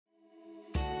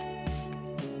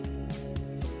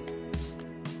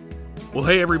Well,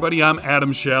 hey everybody, I'm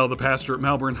Adam Shell, the pastor at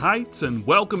Melbourne Heights, and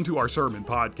welcome to our sermon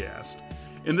podcast.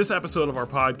 In this episode of our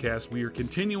podcast, we are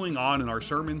continuing on in our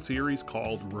sermon series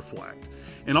called Reflect.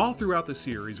 And all throughout the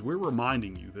series, we're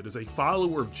reminding you that as a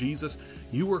follower of Jesus,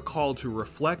 you are called to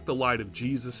reflect the light of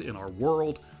Jesus in our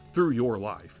world through your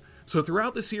life. So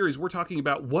throughout the series, we're talking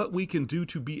about what we can do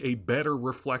to be a better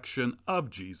reflection of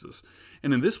Jesus.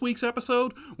 And in this week's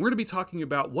episode, we're going to be talking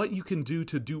about what you can do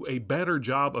to do a better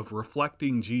job of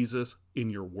reflecting Jesus in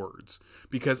your words.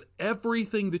 Because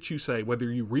everything that you say,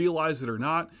 whether you realize it or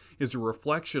not, is a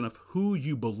reflection of who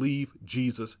you believe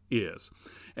Jesus is.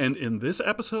 And in this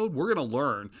episode, we're going to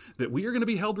learn that we are going to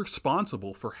be held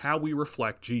responsible for how we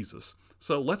reflect Jesus.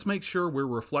 So let's make sure we're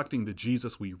reflecting the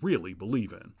Jesus we really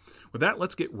believe in. With that,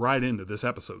 let's get right into this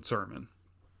episode's sermon.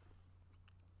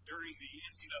 During the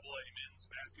NCAA men's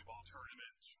basketball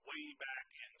tournament way back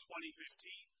in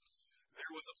 2015,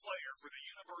 there was a player for the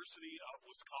University of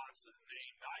Wisconsin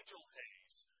named Nigel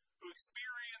Hayes who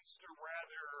experienced a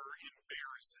rather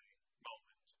embarrassing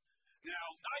moment.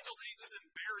 Now, Nigel Hayes'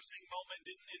 embarrassing moment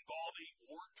didn't involve a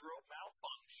wardrobe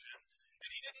malfunction, and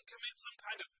he didn't commit some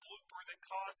kind of blooper that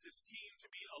caused his team to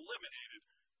be eliminated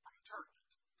from the tournament.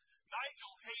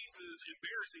 Nigel Hayes'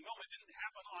 embarrassing moment didn't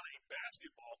happen on a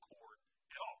basketball court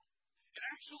at all. It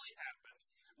actually happened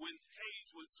when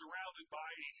Hayes was surrounded by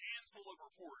a handful of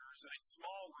reporters in a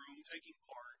small room taking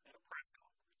part in a press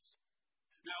conference.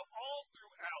 Now, all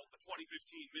throughout the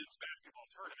 2015 men's basketball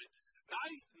tournament,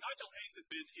 Nigel Hayes had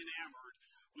been enamored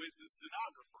with the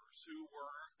stenographers who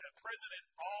were present at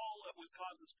all of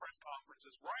Wisconsin's press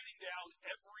conferences, writing down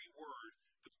every word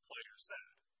that the players said.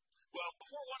 Well,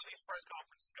 before one of these press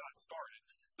conferences got started,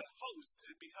 the host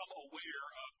had become aware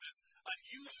of this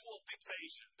unusual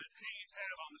fixation that Hayes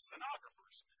had on the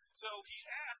stenographers. So he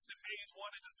asked if Hayes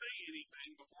wanted to say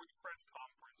anything before the press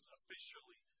conference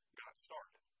officially got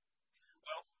started.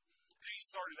 Well,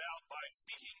 Hayes started out by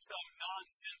speaking some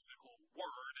nonsensical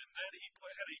word, and then he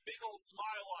had a big old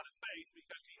smile on his face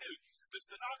because he knew the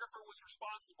stenographer was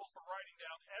responsible for writing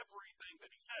down everything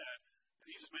that he said, and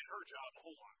he just made her job a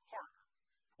whole lot harder.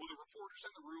 Well, the reporters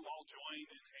in the room all joined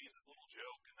in Hayes' little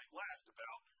joke, and they laughed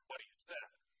about what he had said.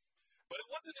 But it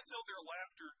wasn't until their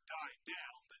laughter died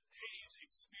down that Hayes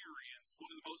experienced one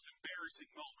of the most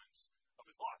embarrassing moments of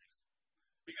his life.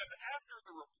 Because after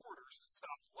the reporters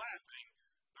stopped laughing,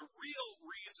 the real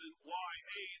reason why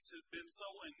Hayes had been so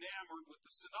enamored with the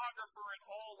stenographer at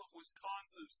all of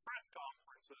Wisconsin's press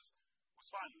conferences was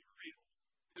finally revealed.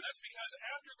 And that's because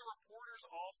after the reporters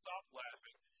all stopped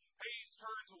laughing, Hayes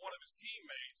turned to one of his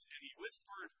teammates and he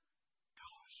whispered,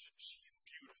 "Gosh, she's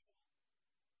beautiful."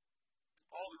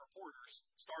 All the reporters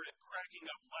started cracking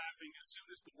up laughing as soon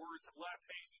as the words had left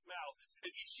Hayes' mouth,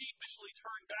 and he sheepishly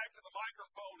turned back to the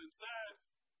microphone and said,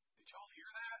 "Did y'all hear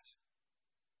that?"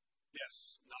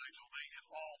 Yes, Nigel, they had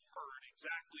all heard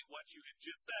exactly what you had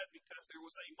just said because there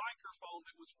was a microphone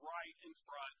that was right in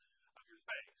front of your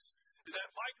face. And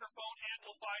that microphone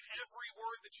amplified every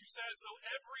word that you said, so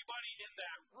everybody in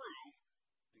that room,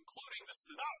 including the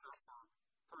stenographer,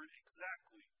 heard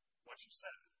exactly what you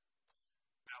said.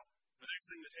 Now, the next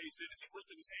thing that Hayes did is he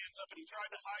lifted his hands up and he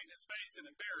tried to hide his face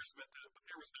in embarrassment, but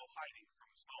there was no hiding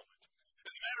from this moment.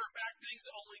 As a matter of fact, things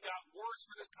only got worse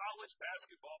for this college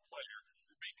basketball player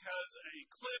because a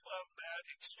clip of that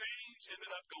exchange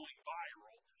ended up going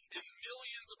viral, and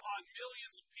millions upon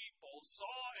millions of people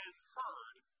saw and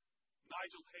heard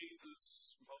Nigel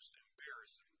Hayes' most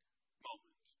embarrassing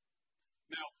moment.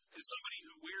 Now, as somebody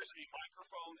who wears a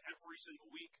microphone every single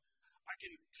week, I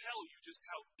can tell you just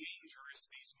how dangerous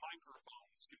these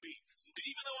microphones can be. And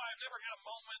even though I've never had a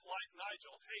moment like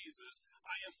Nigel Hayes',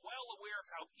 I am well aware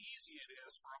of how easy it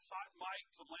is for a hot mic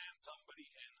to land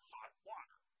somebody in hot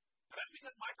water. And that's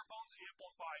because microphones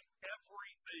amplify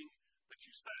everything that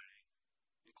you say,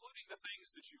 including the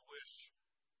things that you wish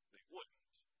they wouldn't.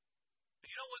 And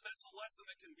you know what? That's a lesson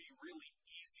that can be really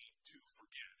easy to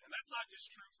forget. And that's not just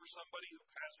true for somebody who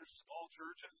pastors a small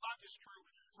church, and it's not just true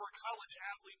for a college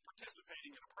athlete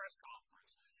participating in a press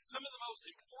conference. Some of the most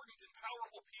important and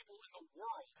powerful people in the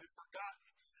world have forgotten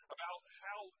about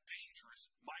how dangerous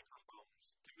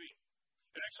microphones can be.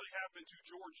 It actually happened to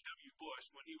George W.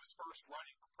 Bush when he was first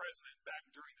running for president back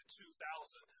during the 2000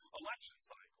 election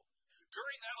cycle.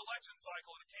 During that election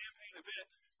cycle at a campaign event,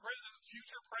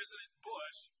 future President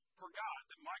Bush forgot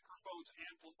that microphones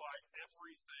amplified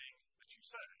everything that you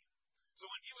say. So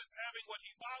when he was having what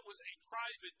he thought was a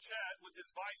private chat with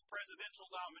his vice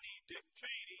presidential nominee, Dick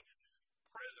Cheney,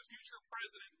 future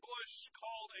President Bush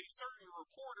called a certain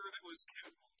reporter that was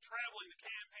traveling the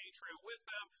campaign trail with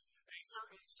them a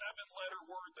certain 7-letter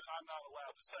word that I'm not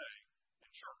allowed to say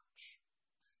in church.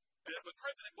 But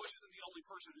President Bush isn't the only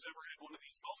person who's ever had one of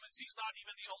these moments. He's not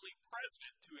even the only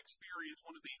president to experience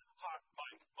one of these hot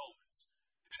mic moments.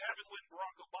 It happened when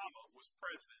Barack Obama was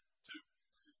president, too.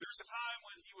 There's a time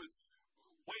when he was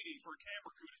waiting for a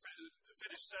camera crew to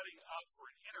finish setting up for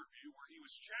an interview where he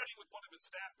was chatting with one of his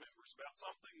staff members about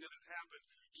something that had happened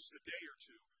just a day or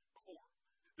two before.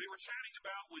 They were chatting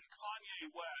about when Kanye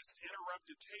West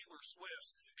interrupted Taylor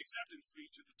Swift's acceptance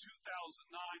speech at the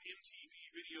 2009 MTV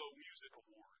Video Music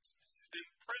Awards. And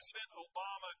President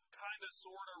Obama kind of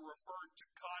sort of referred to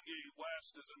Kanye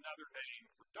West as another name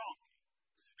for donkey.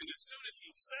 And as soon as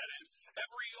he said it,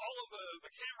 all of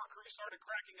the camera crew started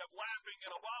cracking up laughing,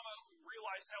 and Obama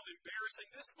realized how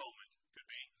embarrassing this moment could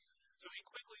be. So he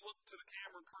quickly looked to the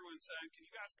camera crew and said, "Can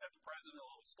you guys cut the president a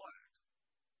little slack?"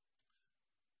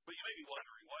 But you may be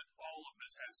wondering what all of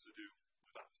this has to do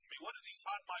with us. I mean, what do these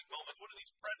hot mic moments, what do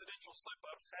these presidential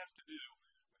slip-ups have to do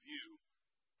with you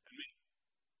and me?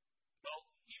 Well,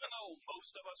 even though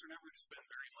most of us are never going to spend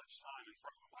very much time in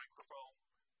front of a microphone,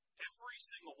 every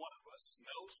single one of us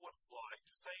knows what it's like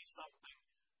to say something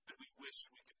that we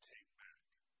wish we could take back.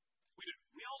 We do.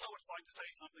 We all know what it's like to say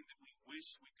something that we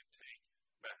wish we could take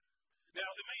back. Now,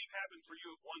 it may have happened for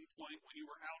you at one point when you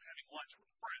were out having lunch with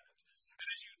a friend. And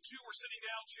as you two were sitting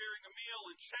down sharing a meal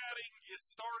and chatting, you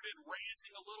started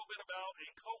ranting a little bit about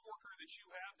a coworker that you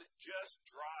have that just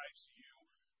drives you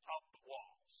up the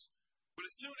walls. But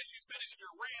as soon as you finished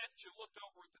your rant, you looked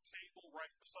over at the table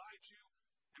right beside you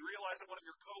and realized that one of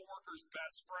your coworker's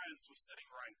best friends was sitting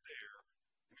right there.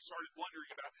 And you started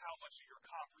wondering about how much of your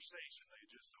conversation they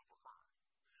just overheard.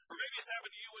 Or maybe it's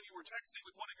happened to you when you were texting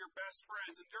with one of your best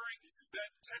friends, and during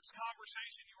that text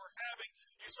conversation you were having,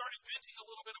 you started venting a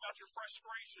little bit about your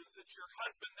frustrations that your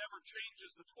husband never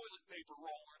changes the toilet paper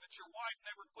roll, or that your wife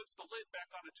never puts the lid back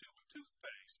on a tube of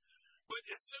toothpaste. But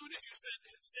as soon as you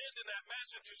send in that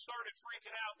message, you started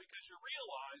freaking out because you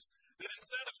realized that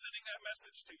instead of sending that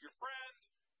message to your friend,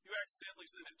 you accidentally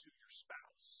sent it to your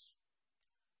spouse.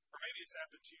 Or maybe it's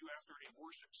happened to you after a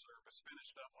worship service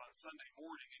finished up on Sunday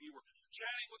morning and you were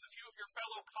chatting with a few of your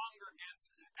fellow congregants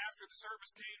after the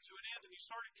service came to an end and you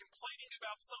started complaining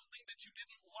about something that you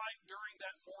didn't like during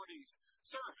that morning's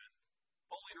sermon,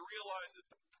 only to realize that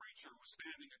the preacher was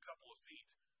standing a couple of feet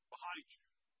behind you.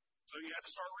 So you had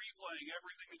to start replaying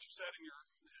everything that you had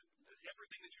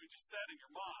just said in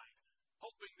your mind,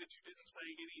 hoping that you didn't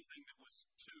say anything that was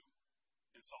too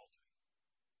insulting.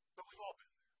 But we've all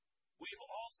been there. We've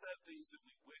all said things that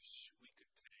we wish we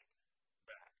could take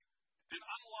back. And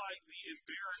unlike the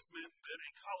embarrassment that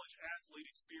a college athlete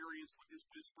experienced when his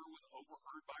whisper was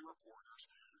overheard by reporters,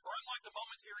 or unlike the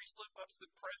momentary slip-ups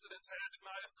that presidents had that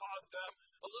might have caused them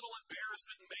a little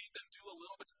embarrassment and made them do a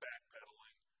little bit of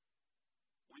backpedaling,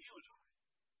 when you and I,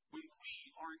 when we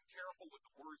aren't careful with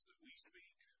the words that we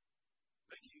speak,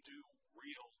 they can do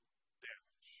real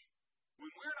damage.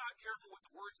 When we're not careful with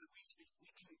the words that we speak,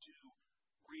 we can do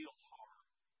real harm.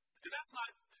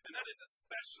 And that is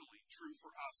especially true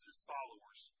for us as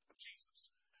followers of Jesus.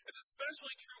 It's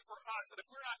especially true for us that if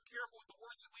we're not careful with the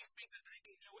words that we speak, that they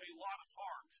can do a lot of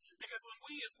harm. Because when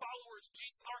we as followers of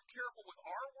Jesus aren't careful with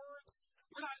our words,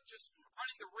 we're not just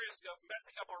running the risk of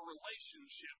messing up our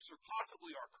relationships or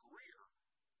possibly our career,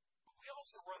 but we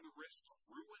also run the risk of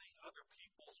ruining other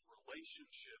people's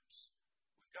relationships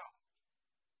with God.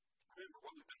 Remember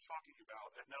what we've been talking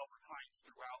about at Melbourne Heights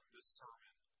throughout this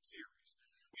sermon series.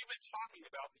 We've been talking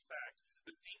about the fact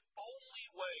that the only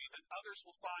way that others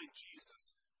will find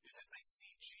Jesus is if they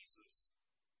see Jesus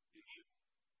in you.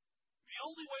 The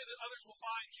only way that others will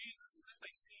find Jesus is if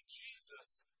they see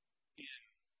Jesus in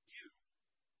you.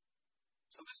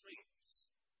 So this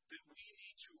means that we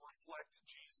need to reflect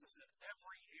Jesus in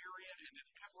every area and in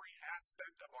every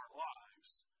aspect of our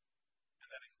lives, and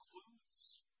that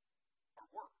includes our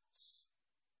words.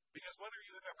 Because whether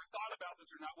you have ever thought about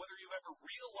this or not, whether you've ever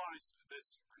realized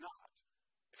this or not,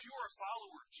 if you are a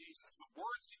follower of Jesus, the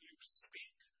words that you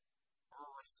speak are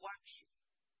a reflection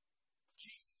of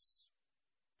Jesus.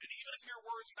 And even if your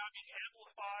words are not being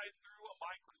amplified through a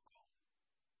microphone,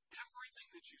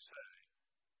 everything that you say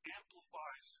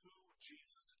amplifies who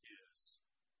Jesus is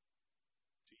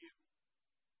to you.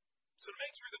 So to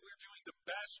make sure that we're doing the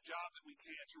best job that we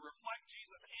can to reflect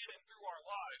Jesus in and through our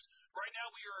lives, right now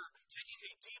we are taking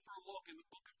a deeper look in the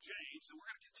book of James, and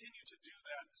we're going to continue to do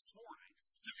that this morning.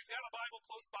 So if you've got a Bible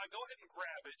close by, go ahead and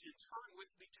grab it and turn with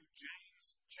me to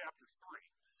James chapter 3.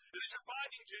 And as you're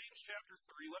finding James chapter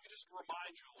 3, let me just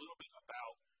remind you a little bit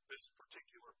about this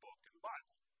particular book in the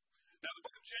Bible. Now, the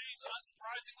book of James,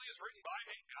 unsurprisingly, is written by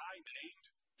a guy named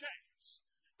James.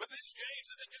 But this James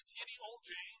isn't just any old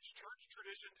James. Church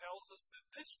tradition tells us that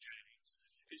this James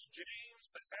is James,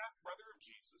 the half-brother of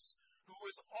Jesus, who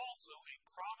was also a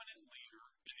prominent leader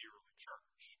in the early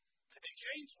church. And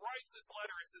James writes this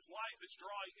letter as his life is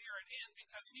drawing near an end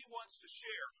because he wants to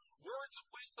share words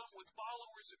of wisdom with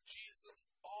followers of Jesus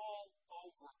all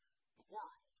over the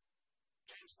world.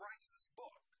 James writes this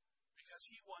book because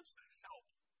he wants to help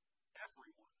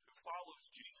everyone who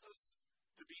follows Jesus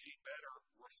to be a better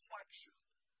reflection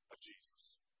of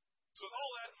Jesus. So with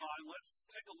all that in mind, let's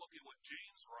take a look at what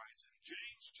James writes in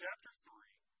James chapter 3.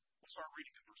 We'll start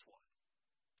reading in verse 1.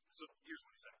 So here's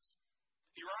what he says.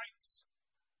 He writes,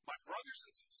 "My brothers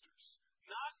and sisters,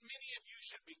 not many of you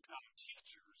should become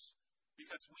teachers,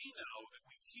 because we know that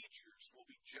we teachers will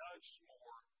be judged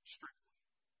more strictly."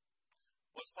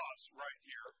 Let's pause right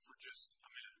here for just a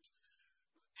minute.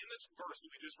 In this verse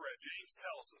that we just read, James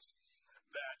tells us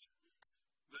that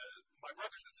my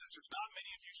brothers and sisters, not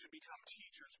many of you should become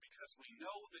teachers because we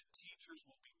know that teachers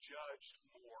will be judged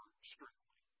more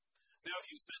strictly. Now, if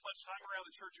you've spent much time around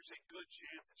the church, there's a good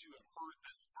chance that you have heard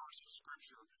this verse of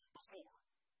Scripture before.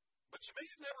 But you may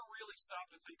have never really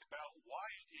stopped to think about why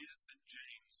it is that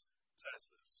James says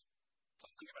this.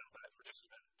 Let's think about that for just a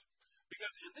minute.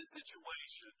 Because in this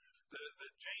situation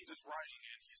that James is writing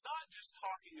in, he's not just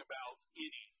talking about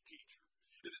any teacher.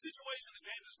 In the situation that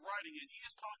James is writing in, he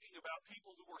is talking about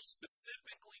people who are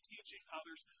specifically teaching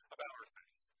others about our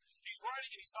faith. He's writing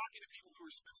and he's talking to people who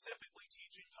are specifically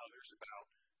teaching others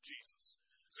about Jesus.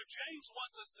 So James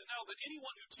wants us to know that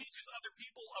anyone who teaches other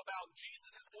people about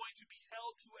Jesus is going to be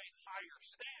held to a higher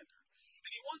standard.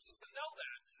 And he wants us to know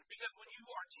that because when you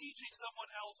are teaching someone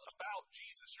else about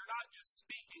Jesus, you're not just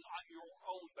speaking on your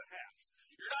own behalf.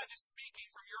 You're not just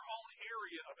speaking from your own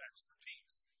area of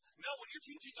expertise. No, when you're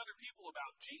teaching other people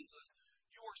about Jesus,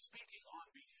 you are speaking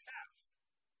on behalf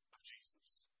of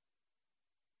Jesus.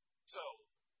 So,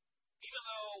 even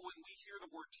though when we hear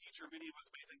the word teacher, many of us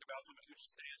may think about somebody who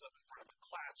just stands up in front of a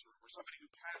classroom or somebody who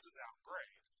passes out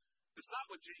grades, that's not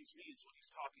what James means when he's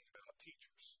talking about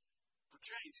teachers. For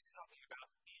James, he's talking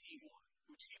about anyone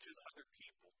who teaches other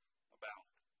people about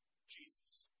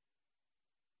Jesus.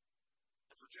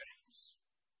 And for James,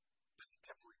 that's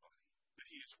everybody that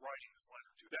he is writing this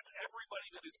letter to. That's everybody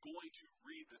that is going to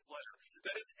read this letter.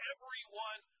 That is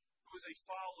everyone who is a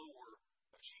follower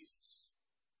of Jesus.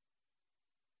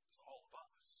 It's all of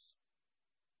us.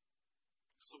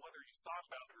 So whether you've thought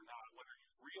about it or not, whether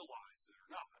you've realized it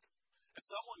or not, as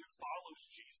someone who follows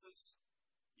Jesus,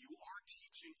 you are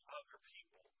teaching other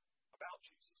people about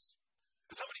Jesus.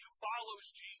 As somebody who follows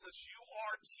Jesus, you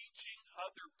are teaching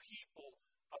other people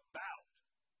about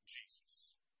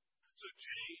Jesus. So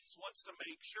James wants to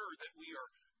make sure that we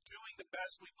are doing the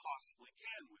best we possibly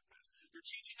can with this. You're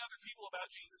teaching other people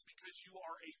about Jesus because you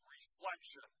are a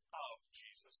reflection of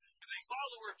Jesus. As a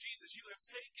follower of Jesus, you have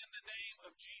taken the name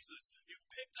of Jesus. You've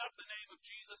picked up the name of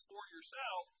Jesus for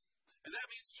yourself, and that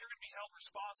means that you're going to be held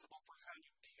responsible for how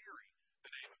you carry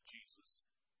the name of Jesus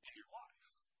in your life.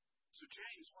 So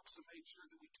James wants to make sure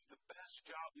that we do the best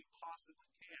job we possibly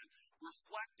can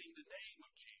reflecting the name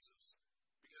of Jesus,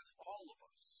 because all of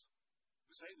us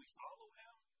who say we follow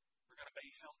him, we're going to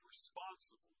be held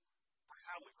responsible for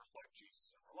how we reflect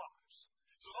Jesus in our lives.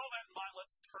 So with all that in mind,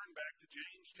 let's turn back to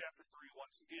James chapter 3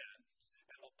 once again,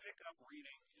 and we'll pick up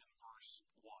reading in verse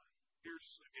 1.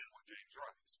 Here's again what James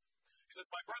writes. He says,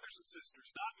 "My brothers and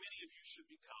sisters, not many of you should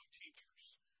become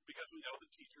teachers, because we know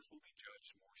that teachers will be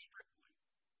judged more strictly.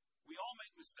 We all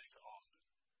make mistakes often,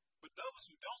 but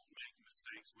those who don't make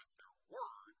mistakes with their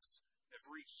words have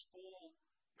reached full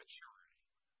maturity.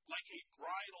 Like a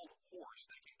bridled horse,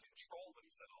 they can control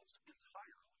themselves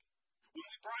entirely. When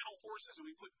we bridle horses and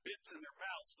we put bits in their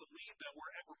mouths to lead them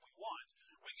wherever we want,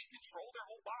 we can control their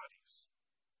whole bodies.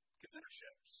 Consider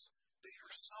ships. They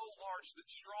are so large that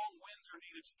strong winds are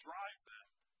needed to drive them,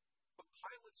 but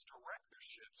pilots direct their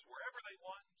ships wherever they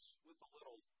want with a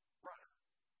little rudder.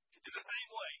 In the same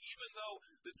way, even though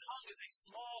the tongue is a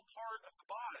small part of the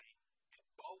body, it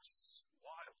boasts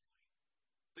wildly.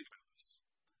 Think about this.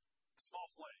 A small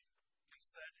flame can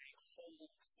set a whole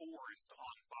forest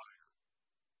on fire.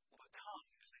 Well, the tongue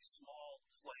is a small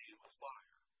flame of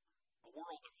fire, a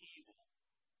world of evil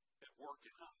at work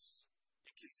in us.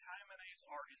 It contaminates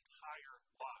our entire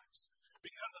lives.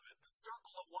 Because of it, the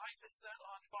circle of life is set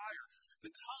on fire.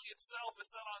 The tongue itself is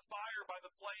set on fire by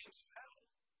the flames of hell.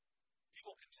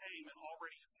 People can tame and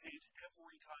already have tamed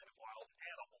every kind of wild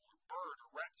animal or bird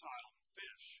or reptile and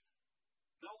fish.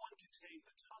 No one can tame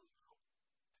the tongue, though.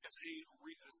 It's a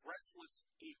restless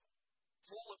evil,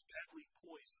 full of deadly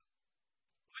poison.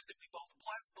 With it we both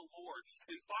bless the Lord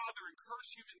and Father and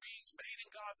curse human beings made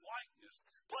in God's likeness.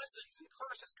 Blessings and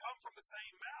curses come from the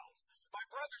same mouth. My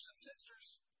brothers and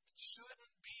sisters, it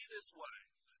shouldn't be this way.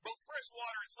 Both fresh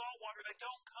water and salt water, they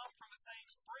don't come from the same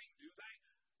spring, do they?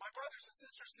 My brothers and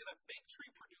sisters, can a fig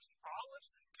tree produce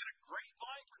olives? Can a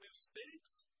grapevine produce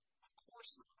figs? Of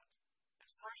course not. And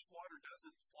fresh water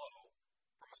doesn't flow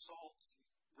from a salt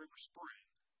river spring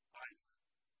either.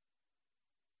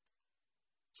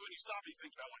 So when you stop and you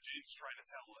think about what James is trying to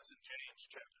tell us in James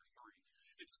chapter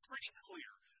 3, it's pretty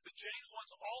clear that James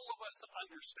wants all of us to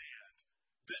understand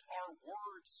that our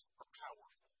words are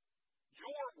powerful.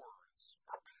 Your words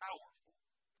are powerful.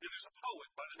 And there's a poet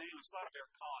by the name of Sanabar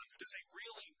Khan who does a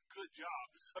really good job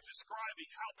of describing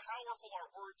how powerful our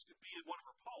words could be in one of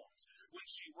her poems. When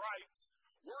she writes,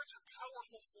 words are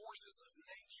powerful forces of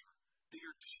nature. They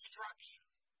are destruction.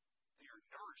 They are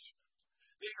nourishment.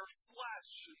 They are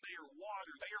flesh and they are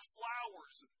water. They are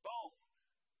flowers and bone.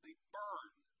 They burn.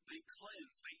 They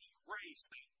cleanse. They erase.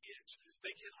 They itch.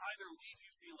 They can either leave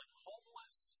you feeling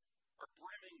homeless or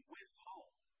brimming with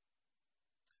home.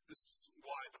 This is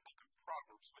why the book of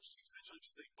Proverbs, which is essentially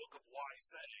just a book of wise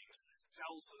sayings,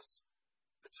 tells us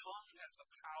the tongue has the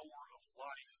power of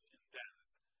life and death,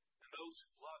 and those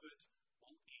who love it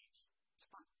will eat its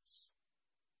fruits.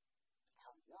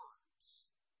 Our words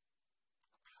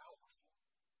are powerful.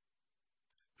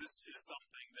 This is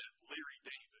something that Larry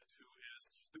David, who is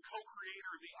the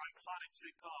co-creator of the iconic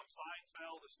sitcom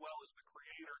Seinfeld, as well as the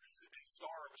creator and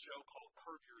star of a show called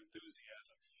Curb Your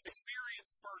Enthusiasm,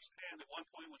 experienced firsthand at one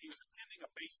point when he was attending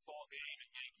a baseball game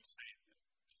at Yankee Stadium.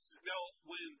 Now,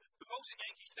 when the folks at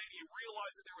Yankee Stadium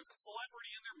realized that there was a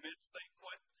celebrity in their midst, they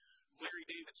put Larry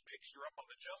David's picture up on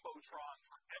the Jumbotron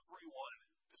for everyone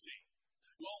to see.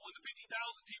 Well, when the 50,000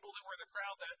 people that were in the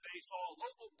crowd that day saw a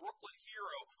local Brooklyn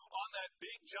hero on that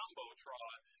big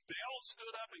Jumbotron, they all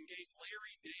stood up and gave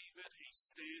Larry David a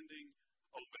standing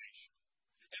ovation.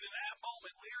 And in that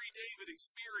moment, Larry David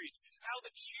experienced how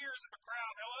the cheers of a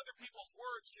crowd, how other people's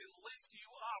words can lift you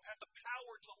up, have the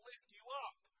power to lift you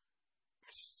up.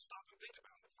 Just stop and think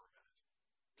about it for a minute.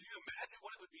 Can you imagine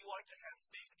what it would be like to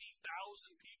have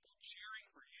 50,000 people cheering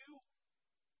for you?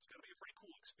 It's going to be a pretty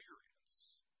cool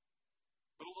experience.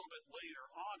 But a little bit later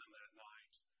on in that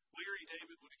night, Larry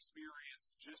David would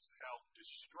experience just how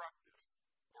destructive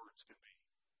words can be.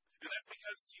 And that's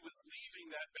because he was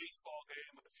leaving that baseball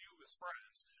game with a few of his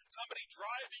friends. Somebody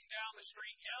driving down the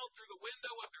street yelled through the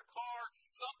window of their car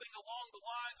something along the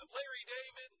lines of, "Larry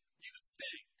David, you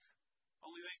stink."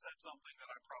 Only they said something that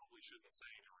I probably shouldn't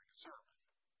say during a sermon.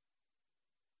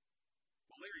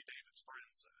 Well, Larry David's friend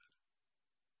said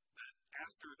that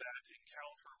after that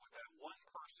encounter with that one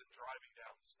person driving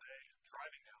down the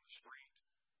street,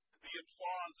 the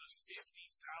applause of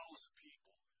 50,000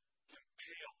 people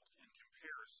paled in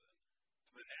comparison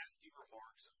to the nasty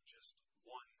remarks of just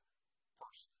one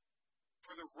person.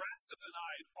 For the rest of the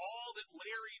night, all that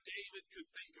Larry David could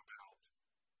think about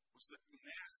was the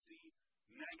nasty,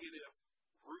 negative,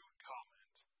 rude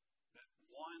comment that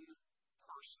one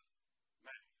person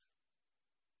made.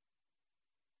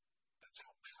 That's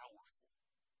how powerful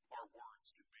our words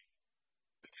can be.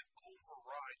 They can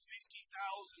override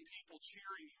 50,000 people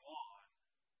cheering you on.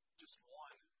 Just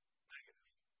one negative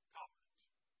comment.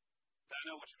 Now, I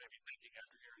know what you may be thinking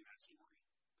after hearing that story.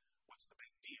 What's the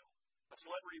big deal? A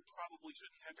celebrity probably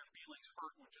shouldn't have their feelings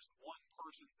hurt when just one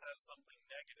person says something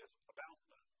negative about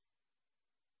them.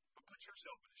 But put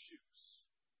yourself in his shoes.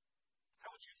 How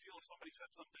would you feel if somebody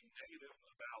said something negative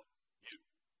about you?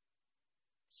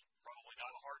 It's probably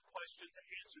not a hard question to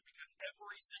answer because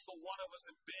every single one of us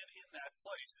have been in that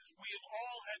place. We have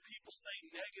all had people say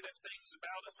negative things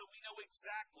about us, so we know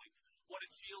exactly what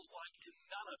it feels like, and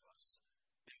none of us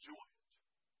enjoy it.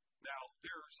 Now,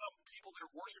 there are some people that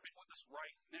are worshiping with us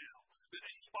right now, that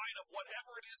in spite of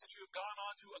whatever it is that you have gone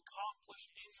on to accomplish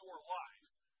in your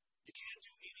life, you can't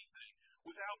do anything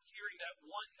without hearing that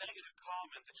one negative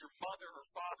comment that your mother or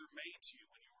father made to you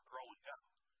when you were growing up.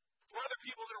 For other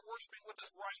people that are worshiping with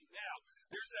us right now,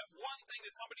 there's that one thing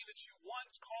that somebody that you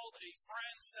once called a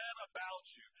friend said about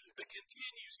you that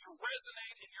continues to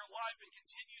resonate in your life and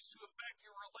continues to affect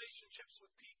your relationships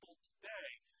with people today,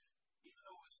 even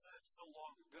though it was said so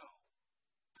long ago.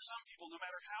 For some people, no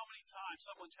matter how many times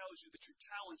someone tells you that you're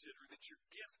talented or that you're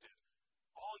gifted,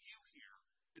 all you hear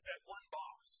is that one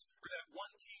boss or that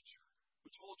one teacher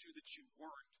who told you that you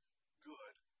weren't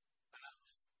good enough.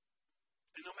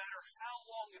 And no matter how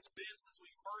long it's been since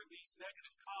we've heard these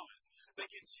negative comments,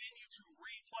 they continue to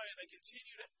replay and they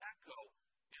continue to echo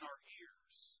in our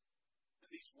ears. And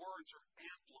these words are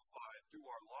amplified through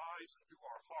our lives and through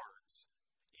our hearts,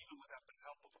 even without the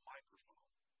help of a microphone.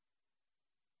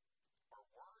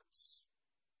 words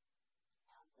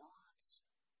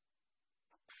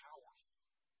are powerful.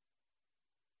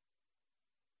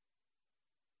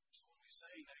 So when we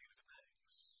say negative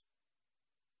things,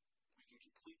 we can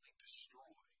completely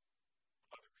destroy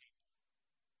other people.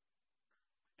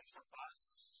 And for us,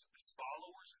 as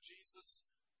followers of Jesus,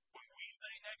 when we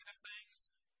say negative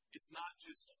things, it's not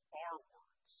just our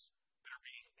words that are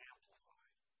being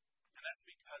amplified. And that's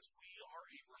because we are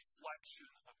a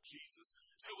reflection of Jesus.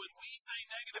 So when we say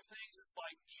negative things, it's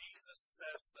like Jesus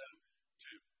says them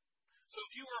too. So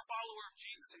if you are a follower of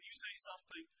Jesus and you say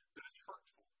something that is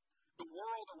hurtful, the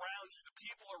world around you, the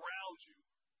people around you,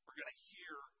 are going to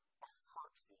hear a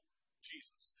hurtful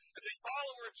Jesus. As a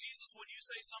follower of Jesus, when you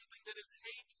say something that is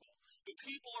hateful, the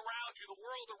people around you, the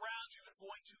world around you is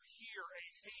going to hear a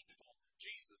hateful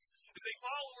Jesus. As a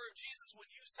follower of Jesus, when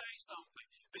you say something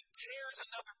that tears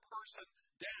another person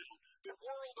down, the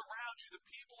world around you, the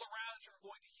people around you are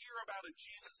going to hear about a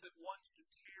Jesus that wants to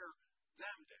tear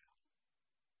them down.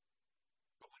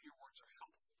 But when your words are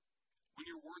helpful, when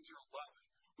your words are loving,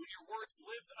 when your words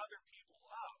lift other people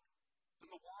up,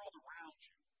 then the world around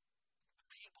you, the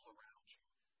people around you,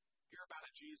 hear about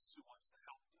a Jesus who wants to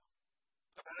help them,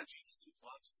 about a Jesus who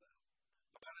loves them,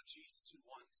 about a Jesus who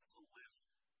wants to lift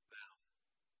them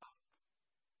up.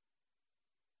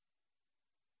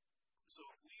 So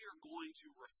if we are going to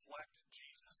reflect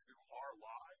Jesus through our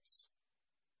lives,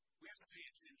 we have to pay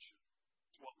attention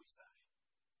to what we say.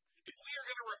 If we are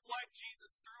going to reflect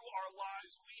Jesus through our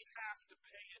lives, we have to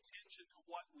pay attention to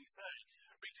what we say,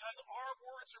 because our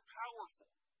words are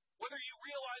powerful. Whether you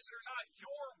realize it or not,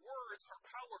 your words are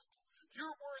powerful.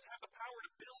 Your words have the power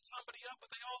to build somebody up,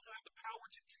 but they also have the power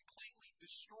to completely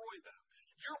destroy them.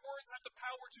 Your words have the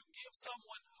power to give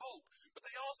someone hope, but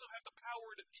they also have the power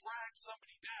to drag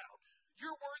somebody down.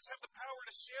 Your words have the power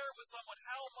to share with someone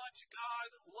how much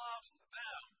God loves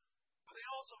them, but they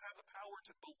also have the power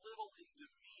to belittle and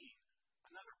demean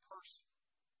another person.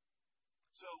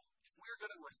 So, if we're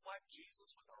going to reflect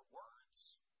Jesus with our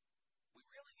words, we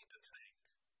really need to think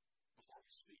before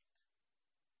we speak.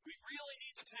 We really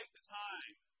need to take the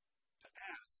time to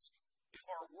ask if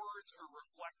our words are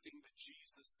reflecting the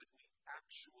Jesus that we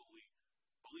actually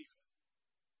believe in.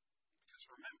 Because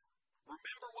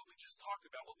remember what we just talked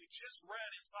about, what we just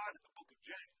read inside of the book of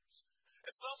James.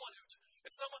 As someone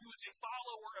who is a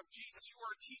follower of Jesus, you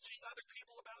are teaching other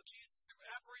people about Jesus through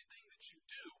everything that you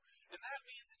do. And that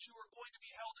means that you are going to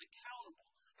be held accountable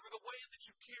for the way that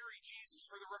you carry Jesus,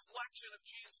 for the reflection of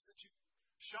Jesus that you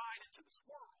shine into this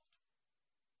world.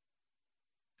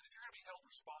 And if you're going to be held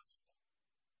responsible,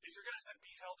 if you're going to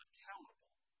be held accountable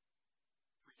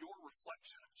for your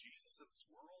reflection of Jesus in this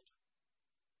world,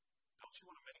 don't you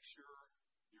want to make sure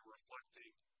you're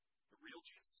reflecting the real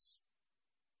Jesus?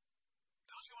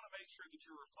 Don't you want to make sure that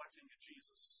you're reflecting a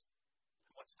Jesus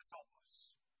who wants to help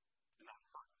us and not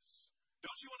hurt us?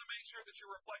 Don't you want to make sure that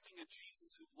you're reflecting a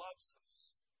Jesus who loves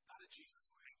us, not a Jesus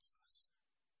who hates us?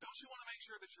 Don't you want to make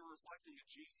sure that you're reflecting a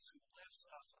Jesus who lifts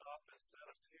us up instead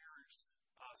of tears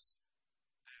us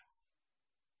down?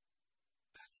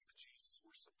 That's the Jesus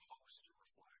we're supposed to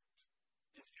reflect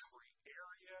in every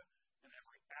area and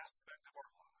every aspect of our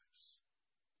lives.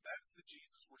 That's the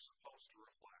Jesus we're supposed to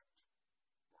reflect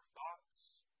through our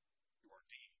thoughts, through our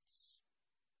deeds,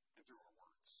 and through our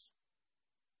words.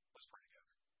 Let's pray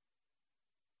together.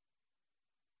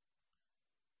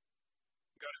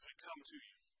 God, as we come to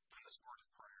you in this word of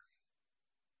prayer,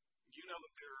 you know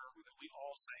that we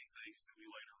all say things that we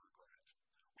later regret.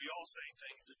 We all say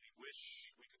things that we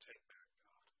wish we could take back,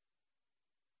 God.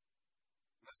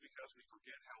 And that's because we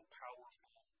forget how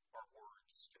powerful our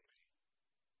words can be.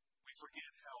 We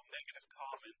forget how negative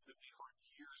comments that we heard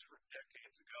years or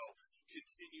decades ago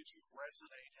continue to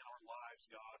resonate in our lives,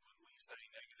 God, when we say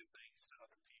negative things to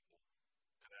other people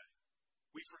today.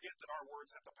 We forget that our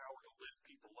words have the power to lift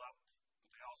people up,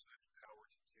 but they also have the power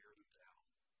to tear them down.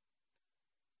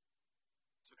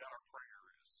 So God, our prayer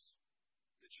is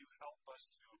that you help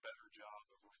us to do a better job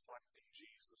of reflecting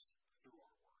Jesus through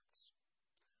our words.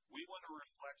 We want to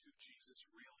reflect who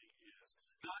Jesus really is,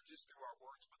 not just through our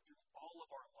words, but through all of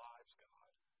our lives,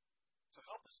 God. So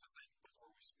help us to think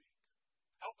before we speak.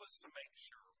 Help us to make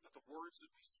sure that the words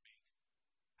that we speak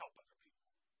help other people,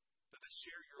 that they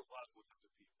share your love with other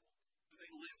people, that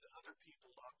they lift other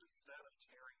people up instead of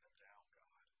tearing them down,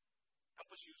 God.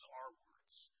 Help us use our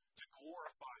words to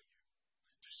glorify you,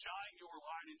 to shine your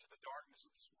light into the darkness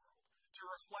of this world, to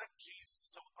reflect Jesus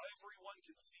so everyone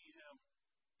can see him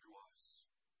through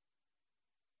us.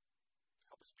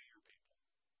 Help us be your people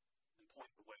and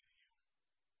point the way to you.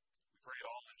 We pray it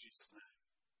all in Jesus' name.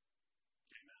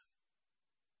 Amen.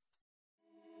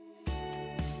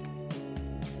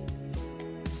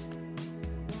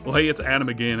 Well, hey, it's Adam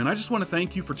again, and I just want to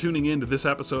thank you for tuning in to this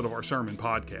episode of our sermon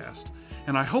podcast.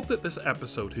 And I hope that this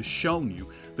episode has shown you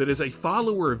that as a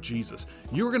follower of Jesus,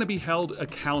 you're going to be held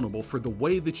accountable for the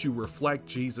way that you reflect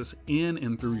Jesus in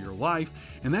and through your life,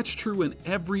 and that's true in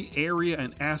every area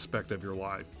and aspect of your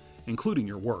life, including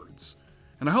your words.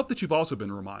 And I hope that you've also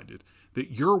been reminded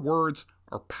that your words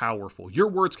are powerful. Your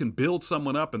words can build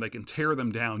someone up and they can tear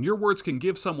them down. Your words can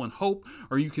give someone hope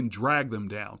or you can drag them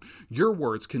down. Your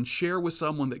words can share with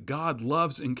someone that God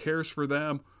loves and cares for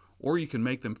them, or you can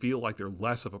make them feel like they're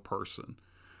less of a person.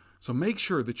 So make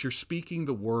sure that you're speaking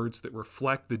the words that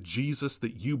reflect the Jesus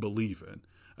that you believe in,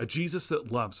 a Jesus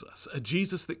that loves us, a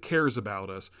Jesus that cares about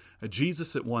us, a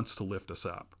Jesus that wants to lift us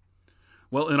up.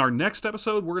 Well, in our next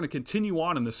episode, we're going to continue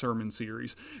on in the sermon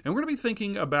series, and we're going to be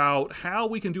thinking about how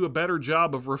we can do a better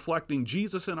job of reflecting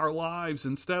Jesus in our lives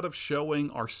instead of showing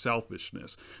our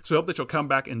selfishness. So I hope that you'll come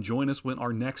back and join us when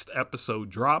our next episode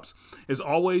drops. As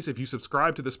always, if you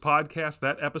subscribe to this podcast,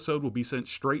 that episode will be sent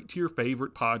straight to your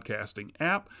favorite podcasting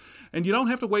app, and you don't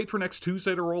have to wait for next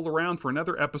Tuesday to roll around for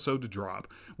another episode to drop.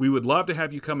 We would love to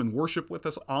have you come and worship with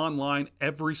us online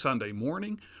every Sunday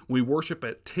morning. We worship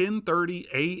at 10:30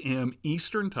 a.m.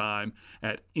 Eastern Time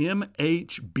at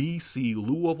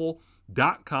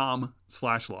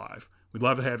mhbclouisville.com/live. We'd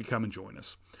love to have you come and join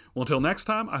us. Well, until next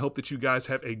time, I hope that you guys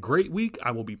have a great week. I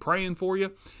will be praying for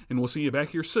you, and we'll see you back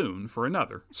here soon for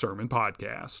another sermon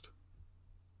podcast.